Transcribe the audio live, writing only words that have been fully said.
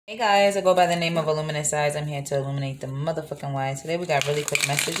Hey guys, I go by the name of Illuminous Eyes. I'm here to illuminate the motherfucking why. Today we got really quick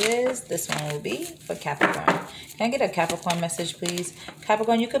messages. This one will be for Capricorn. Can I get a Capricorn message, please?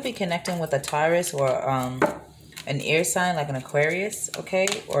 Capricorn, you could be connecting with a Taurus or an air sign like an Aquarius, okay?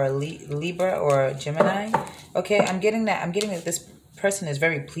 Or a Libra or a Gemini. Okay, I'm getting that this person is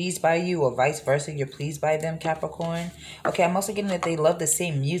very pleased by you, or vice versa, you're pleased by them, Capricorn. Okay, I'm also getting that they love the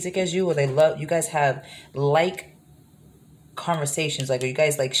same music as you, or you guys have conversations, like, or you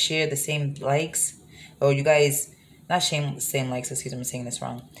guys like share the same likes, or you guys not same likes, excuse me, I'm saying this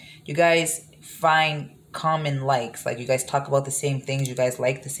wrong. You guys find common likes, like you guys talk about the same things, you guys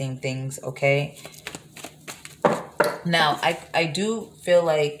like the same things, okay? Now I do feel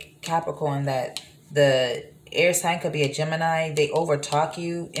like, Capricorn, that the air sign could be a Gemini. They over talk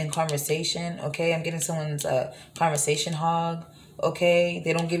you in conversation, okay? I'm getting someone's a conversation hog, okay?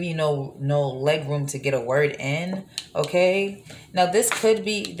 They don't give you no leg room to get a word in, okay? Now this could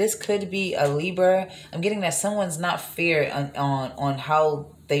be a Libra. I'm getting that someone's not fair on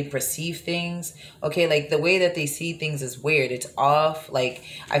how they perceive things, okay? Like the way that they see things is weird, it's off. Like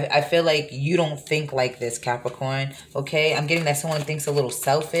I feel like you don't think like this, Capricorn, okay? I'm getting that someone thinks a little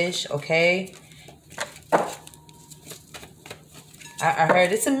selfish, okay? I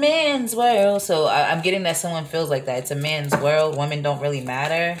heard it's a man's world. So I'm getting that someone feels like that. It's a man's world. Women don't really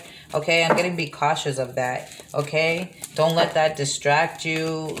matter. Okay, I'm getting be cautious of that. Okay, don't let that distract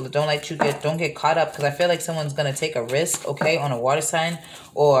you. Don't get caught up, because I feel like someone's gonna take a risk. Okay, on a water sign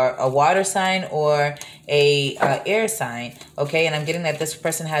or a air sign. Okay, and I'm getting that this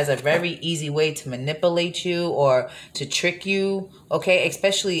person has a very easy way to manipulate you or to trick you. Okay,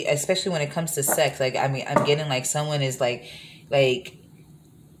 especially when it comes to sex. Like, I mean, I'm getting like someone is like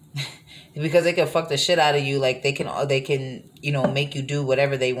because they can fuck the shit out of you, like they can make you do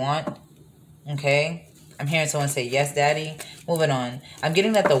whatever they want. Okay, I'm hearing someone say yes, daddy. Moving on, I'm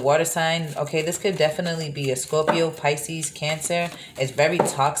getting that the water sign, okay, this could definitely be a Scorpio, Pisces, Cancer. It's very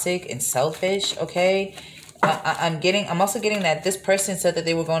toxic and selfish. Okay, I'm also getting that this person said that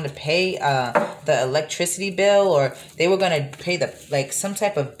they were going to pay the electricity bill, or they were going to pay some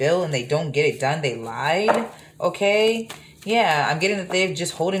type of bill, and they don't get it done. They lied. Okay. Yeah, I'm getting that they're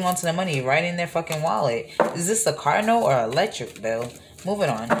just holding on to the money right in their fucking wallet. Is this a car note or electric bill? Moving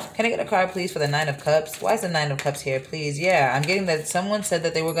on. Can I get a card, please, for the Nine of Cups? Why is the Nine of Cups here, please? Yeah, I'm getting that someone said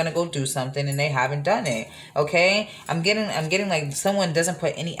that they were going to go do something and they haven't done it. Okay? I'm getting like someone doesn't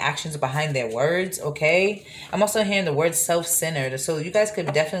put any actions behind their words. Okay? I'm also hearing the word self-centered. So you guys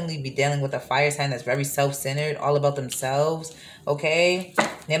could definitely be dealing with a fire sign that's very self-centered, all about themselves. Okay?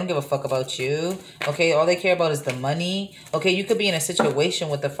 They don't give a fuck about you. Okay? All they care about is the money. Okay? You could be in a situation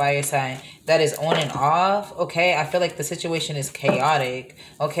with the fire sign that is on and off. Okay? I feel like the situation is chaotic.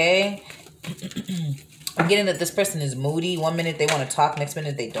 Okay? I'm getting that this person is moody. One minute they want to talk, next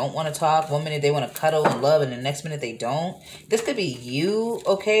minute they don't want to talk. One minute they want to cuddle and love, and the next minute they don't. This could be you,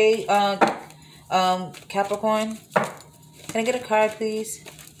 okay, Capricorn? Can I get a card, please,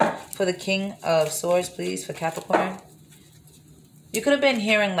 for the King of Swords, please, for Capricorn? You could have been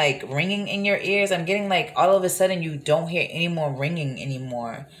hearing like ringing in your ears. I'm getting like all of a sudden you don't hear any more ringing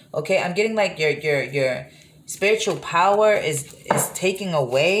anymore. Okay, I'm getting like your spiritual power is taking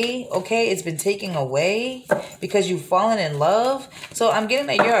away. Okay, it's been taking away because you've fallen in love. So I'm getting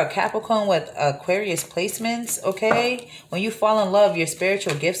that you're a Capricorn with Aquarius placements. Okay, when you fall in love, your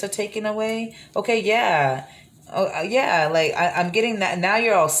spiritual gifts are taken away. Okay, yeah. Oh, yeah, like I'm getting that now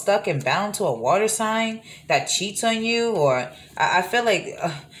you're all stuck and bound to a water sign that cheats on you, or I feel like,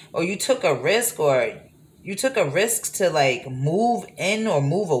 or you took a risk, to like move in or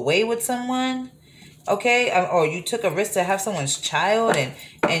move away with someone, okay, or you took a risk to have someone's child,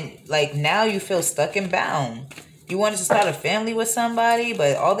 and like now you feel stuck and bound. You wanted to start a family with somebody,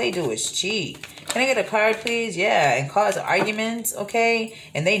 but all they do is cheat. Can I get a card, please? Yeah, and cause arguments, okay?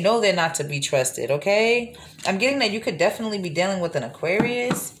 And they know they're not to be trusted, okay? I'm getting that you could definitely be dealing with an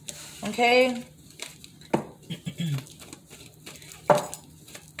Aquarius, okay?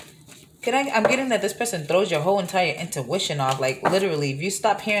 I'm getting that this person throws your whole entire intuition off. Like, literally, if you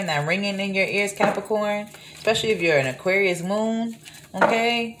stop hearing that ringing in your ears, Capricorn, especially if you're an Aquarius moon,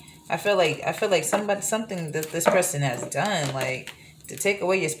 okay? I feel like something that this person has done, like, to take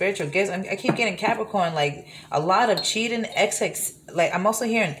away your spiritual gifts. I keep getting Capricorn, like, a lot of cheating, like, I'm also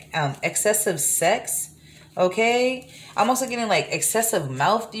hearing excessive sex, okay? I'm also getting, like, excessive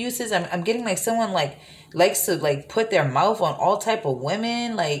mouth uses. I'm getting, like, someone, like, likes to, like, put their mouth on all type of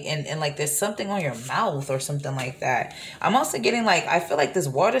women, like, and like, there's something on your mouth or something like that. I'm also getting, like, I feel like this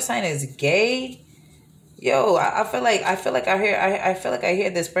water sign is gay. Yo, I feel like I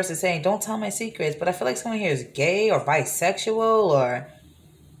hear this person saying, "Don't tell my secrets," but I feel like someone here is gay or bisexual, or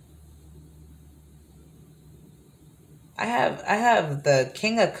I have the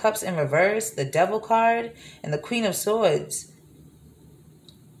King of Cups in reverse, the Devil card, and the Queen of Swords.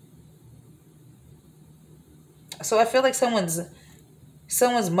 So I feel like someone's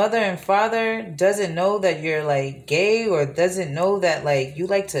mother and father doesn't know that you're like gay, or doesn't know that like you're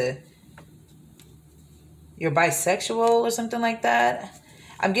bisexual or something like that.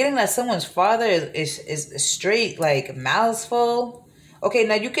 I'm getting that someone's father is straight like mouthful. Okay,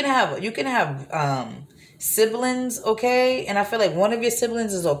 now you can have siblings, okay? And I feel like one of your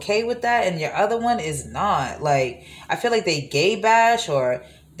siblings is okay with that and your other one is not. Like I feel like they gay bash, or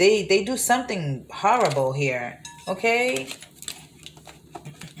they do something horrible here. Okay?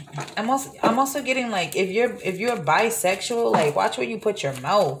 I'm also getting like if you're bisexual, like watch where you put your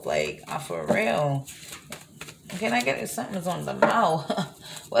mouth, like for real. Can I get something's on the mouth?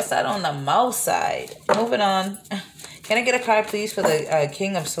 What's that on the mouth side? Moving on. Can I get a card, please, for the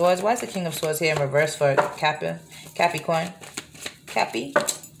King of Swords? Why is the King of Swords here in reverse for Capricorn? Capricorn.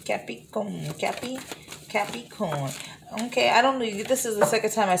 Okay, I don't know. This is the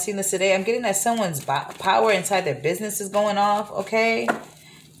second time I've seen this today. I'm getting that someone's power inside their business is going off, okay?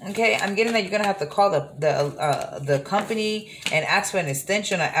 Okay, I'm getting that you're gonna have to call the company and ask for an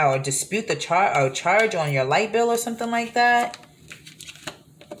extension, or dispute the charge on your light bill or something like that.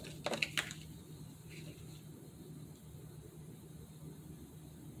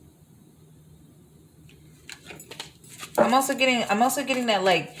 I'm also getting that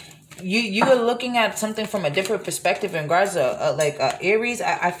like you are looking at something from a different perspective in regards to Aries.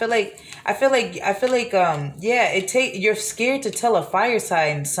 I feel like yeah, you're scared to tell a fire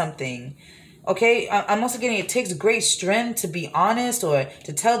sign something. Okay, I'm also getting it takes great strength to be honest or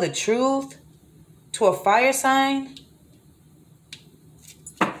to tell the truth to a fire sign.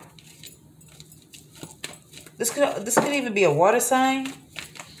 This could even be a water sign.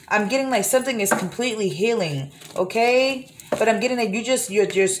 I'm getting like something is completely healing, okay? But I'm getting that you're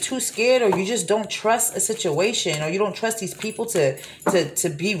just too scared, or you just don't trust a situation, or you don't trust these people to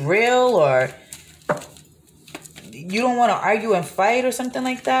be real, or you don't want to argue and fight or something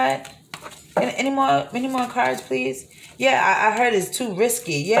like that. Any more cards, please? Yeah, I heard it's too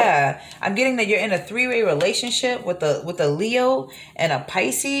risky. Yeah, I'm getting that you're in a three-way relationship with a Leo and a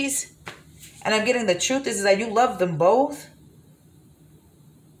Pisces, and I'm getting the truth is that you love them both.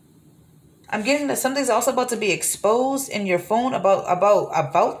 I'm getting that something's also about to be exposed in your phone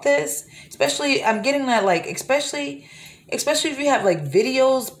about this. Especially, I'm getting that like, especially if you have like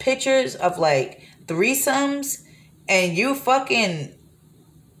videos, pictures of like threesomes, and you fucking,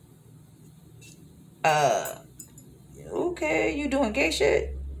 okay, you doing gay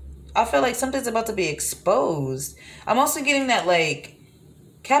shit. I feel like something's about to be exposed. I'm also getting that like,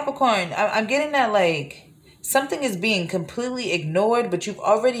 Capricorn, I'm getting that like, something is being completely ignored, but you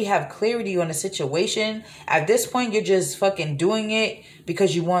already have clarity on the situation. At this point, you're just fucking doing it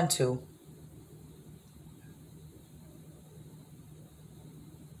because you want to.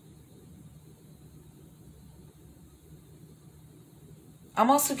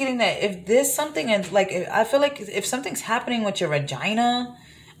 I'm also getting that if there's something, and like, I feel like if something's happening with your vagina,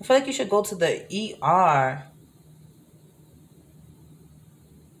 I feel like you should go to the ER.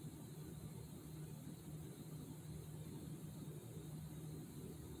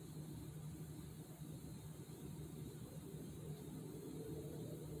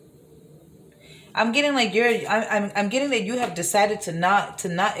 I'm getting like I'm getting that you have decided to not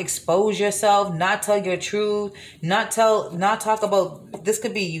expose yourself, not tell your truth, not talk about, this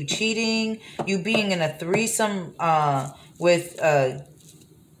could be you cheating, you being in a threesome with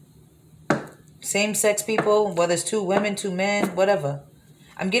same-sex people, whether it's 2 women, 2 men, whatever.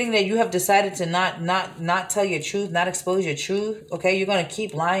 I'm getting that you have decided to not tell your truth, not expose your truth. Okay, you're gonna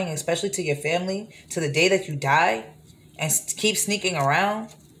keep lying, especially to your family, to the day that you die, and keep sneaking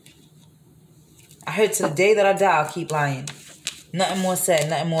around. I heard to the day that I die, I'll keep lying. Nothing more said,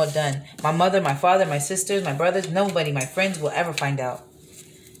 nothing more done. My mother, my father, my sisters, my brothers, nobody, my friends will ever find out.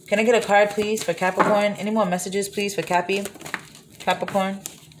 Can I get a card, please, for Capricorn? Any more messages, please, for Capricorn?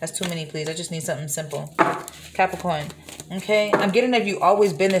 That's too many, please. I just need something simple. Capricorn. Okay? I'm getting that you've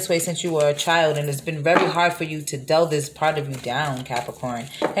always been this way since you were a child, and it's been very hard for you to dull this part of you down, Capricorn.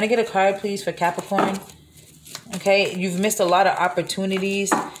 Can I get a card, please, for Capricorn? Okay? You've missed a lot of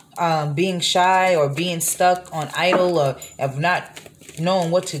opportunities. Being shy or being stuck on idle or of not knowing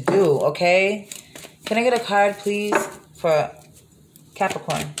what to do, okay? Can I get a card, please, for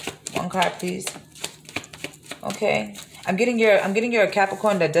Capricorn? One card, please. Okay. I'm getting you're a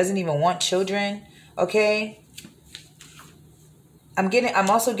Capricorn that doesn't even want children, okay?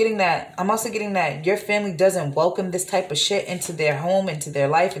 I'm also getting that your family doesn't welcome this type of shit into their home, into their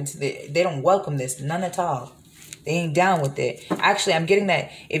life, they don't welcome this, none at all. They ain't down with it. Actually, I'm getting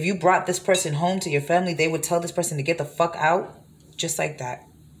that if you brought this person home to your family, they would tell this person to get the fuck out. Just like that.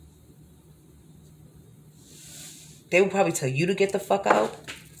 They would probably tell you to get the fuck out.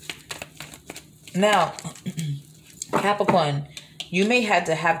 Now, Capricorn, you may have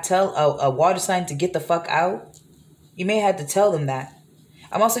to tell a water sign to get the fuck out. You may have to tell them that.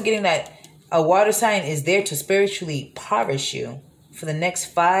 I'm also getting that a water sign is there to spiritually polish you for the next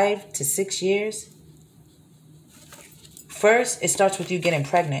 5 to 6 years. First, it starts with you getting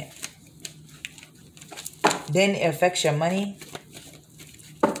pregnant. Then it affects your money.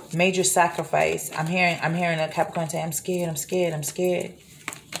 Major sacrifice. I'm hearing a Capricorn say, I'm scared.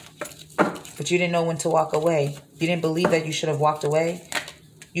 But you didn't know when to walk away. You didn't believe that you should have walked away.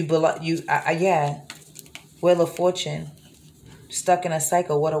 Yeah. Wheel of Fortune. Stuck in a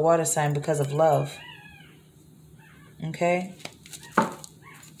cycle. What a water sign because of love. Okay?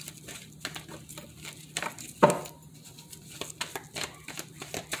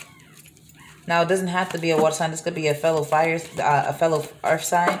 Now, it doesn't have to be a water sign. This could be a fellow earth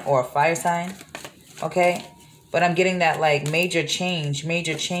sign or a fire sign. Okay? But I'm getting that, like, major change.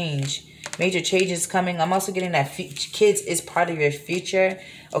 Major changes coming. I'm also getting that kids is part of your future.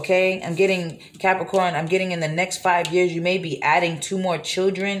 Okay? I'm getting, Capricorn, I'm getting in the next 5 years, you may be adding 2 more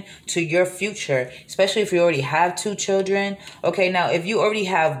children to your future. Especially if you already have 2 children. Okay? Now, if you already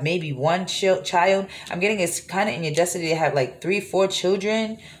have maybe 1 child, I'm getting it's kind of in your destiny to have like 3, 4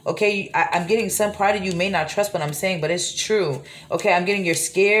 children. Okay? I'm getting some part of you may not trust what I'm saying, but it's true. Okay? I'm getting you're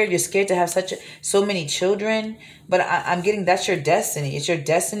scared. You're scared to have so many children. But I'm getting that's your destiny. It's your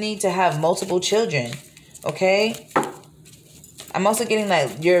destiny to have multiple children. Okay? I'm also getting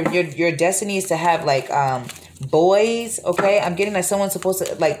that your destiny is to have like boys. Okay? I'm getting that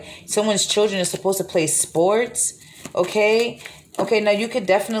someone's children is supposed to play sports. Okay? Okay, now you could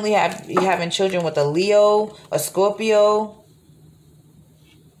definitely be having children with a Leo, a Scorpio,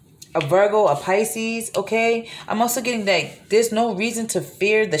 a Virgo, a Pisces, okay? I'm also getting that there's no reason to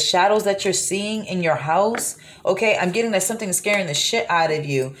fear the shadows that you're seeing in your house, okay? I'm getting that something's scaring the shit out of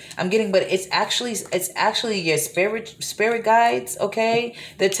you. I'm getting, but it's actually your spirit guides, okay?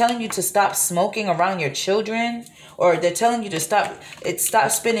 They're telling you to stop smoking around your children, or they're telling you to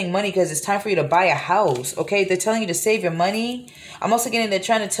stop spending money because it's time for you to buy a house, okay? They're telling you to save your money. I'm also getting they're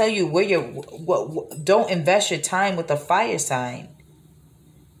trying to tell you don't invest your time with a fire sign.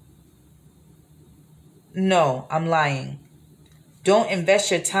 No, I'm lying. Don't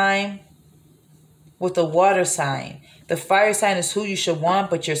invest your time with a water sign. The fire sign is who you should want,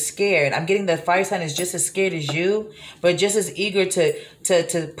 but you're scared. I'm getting the fire sign is just as scared as you, but just as eager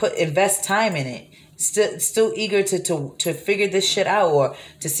to invest time in it. Still eager to figure this shit out or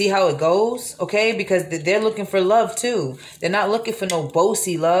to see how it goes, okay? Because they're looking for love too. They're not looking for no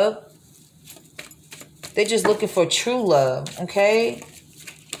bossy love. They're just looking for true love, okay?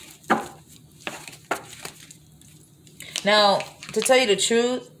 Now, to tell you the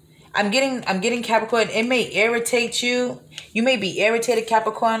truth, I'm getting Capricorn. It may irritate you. You may be irritated,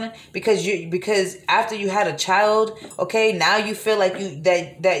 Capricorn, because after you had a child, okay, now you feel like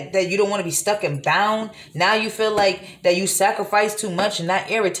that you don't want to be stuck and bound. Now you feel like that you sacrificed too much, and that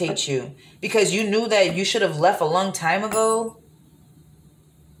irritates you because you knew that you should have left a long time ago.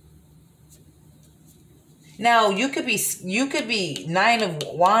 Now you could be 9 of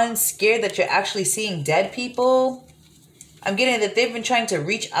Wands, scared that you're actually seeing dead people. I'm getting that they've been trying to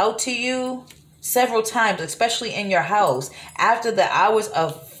reach out to you several times, especially in your house. After the hours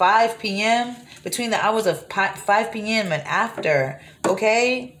of 5 p.m., between the hours of 5 p.m. and after,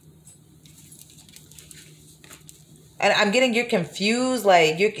 okay? And I'm getting you're confused,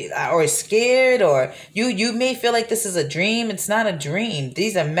 like or scared, or you may feel like this is a dream. It's not a dream.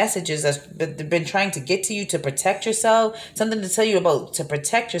 These are messages that's been trying to get to you to protect yourself. Something to tell you about to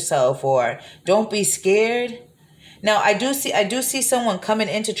protect yourself, or don't be scared. Now, I do see someone coming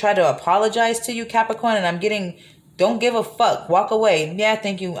in to try to apologize to you, Capricorn, and I'm getting, don't give a fuck. Walk away. Yeah,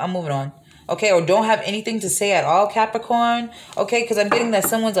 thank you. I'm moving on. Okay, or don't have anything to say at all, Capricorn. Okay, because I'm getting that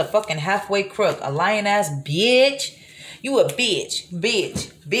someone's a fucking halfway crook. A lion-ass bitch. You a bitch.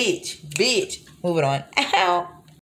 Bitch. Bitch. Bitch. Moving on. Ow.